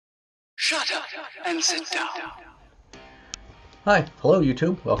Shut up and sit down. Hi, hello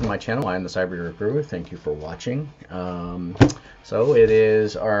YouTube. Welcome to my channel. I am the Cyber Recruiter. Thank you for watching. So it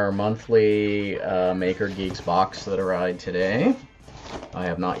is our monthly Maker Geeks box that arrived today. I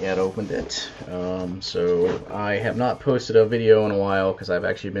have not yet opened it. So I have not posted a video in a while because I've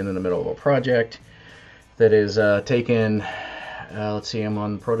actually been in the middle of a project that is taken, let's see, I'm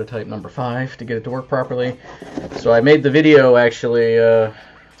on prototype number 5 to get it to work properly. So I made the video actually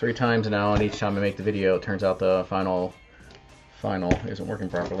 3 times now, and each time I make the video it turns out the final isn't working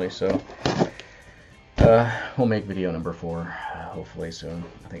properly, so we'll make video number 4 hopefully soon.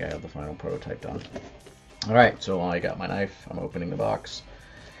 I think I have the final prototype done. Alright, so I got my knife, I'm opening the box.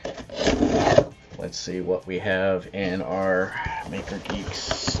 Let's see what we have in our Maker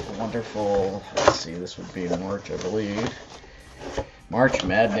Geeks wonderful, let's see, this would be March, I believe. March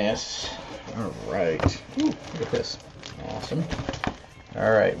Madness. Alright, look at this, awesome.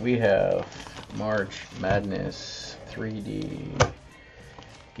 Alright, we have March Madness 3D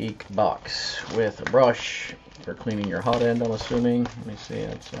Geek box with a brush for cleaning your hot end, I'm assuming. Let me see,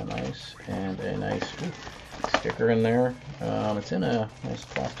 that's nice. And a nice sticker in there. It's in a nice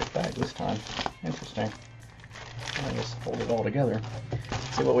plastic bag this time. Interesting. I just fold it all together.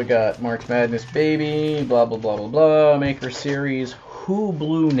 Let's see what we got. March Madness Baby, blah, blah, blah, blah, blah. Maker Series, Who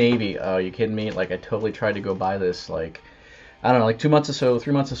Blue Navy. Oh, you kidding me? Like, I totally tried to go buy this, like, I don't know, like 2 months or so,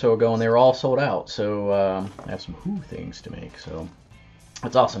 3 months or so ago, and they were all sold out. So I have some Who things to make. So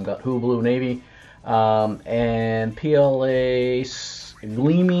that's awesome. Got Who Blue Navy and PLA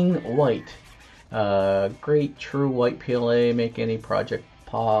Gleaming White. Great true white PLA. Make any project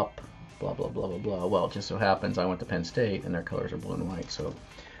pop. Blah blah blah blah blah. Well, it just so happens I went to Penn State and their colors are blue and white. So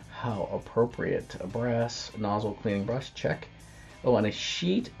how appropriate. A brass nozzle cleaning brush. Check. Oh, and a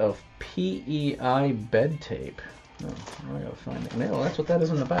sheet of PEI bed tape. Oh, I gotta find it. No, that's what that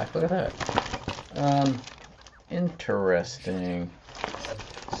is in the back. Look at that. Interesting.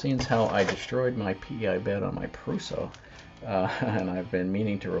 Seems how I destroyed my PEI bed on my Prusa, and I've been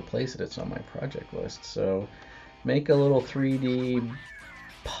meaning to replace it. It's on my project list. So, make a little 3D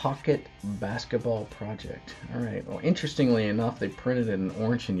pocket basketball project. All right. Well, interestingly enough, they printed it in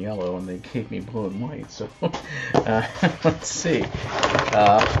orange and yellow, and they gave me blue and white. So, let's see.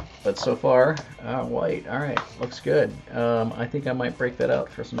 But so far, white. All right, looks good. I think I might break that out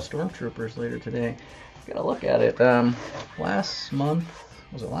for some stormtroopers later today. Gotta look at it. Last month,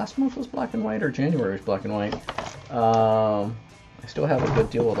 was it last month was black and white, or January was black and white? I still have a good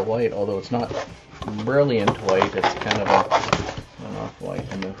deal of the white, although it's not brilliant white. It's kind of an off-white.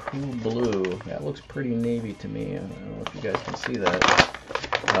 And the Who Blue, that looks pretty navy to me. I don't know if you guys can see that.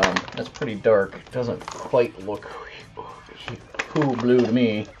 That's pretty dark. It doesn't quite look Who Blue to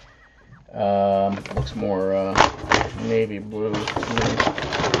me. Looks more navy blue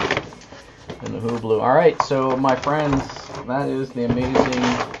than the Who Blue. Alright, so my friends, that is the amazing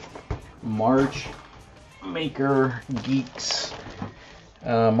March Maker Geeks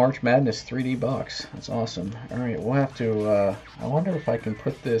March Madness 3D box. That's awesome. Alright, we'll have to, I wonder if I can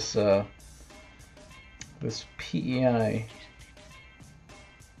put this, this PEI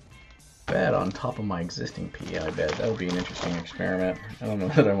bed on top of my existing PEI bed. That would be an interesting experiment. I don't know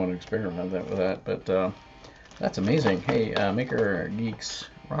that I want to experiment with that, but that's amazing. Hey, Maker Geeks,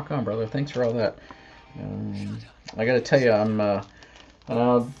 rock on, brother. Thanks for all that. I gotta tell you, I'm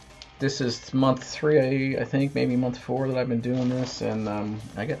this is month 3, I think, maybe month 4 that I've been doing this, and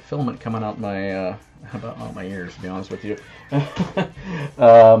I got filament coming out my about out my ears, to be honest with you.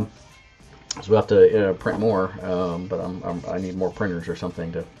 So we'll have to print more, but I need more printers or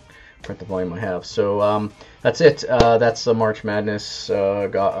something to print the volume I have. So that's it. That's the March Madness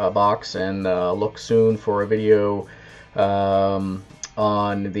box, and look soon for a video on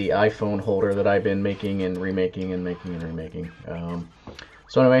the iPhone holder that I've been making and remaking and making and remaking.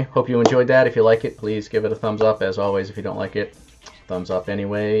 So anyway, hope you enjoyed that. If you like it, please give it a thumbs up. As always, if you don't like it, thumbs up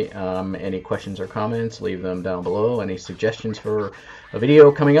anyway. Any questions or comments, leave them down below. Any suggestions for a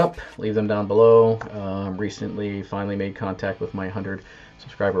video coming up, leave them down below. Recently finally made contact with my 100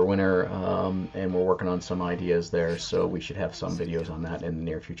 subscriber winner, and we're working on some ideas there, so we should have some videos on that in the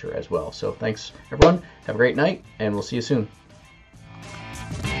near future as well. So thanks everyone, have a great night, and we'll see you soon.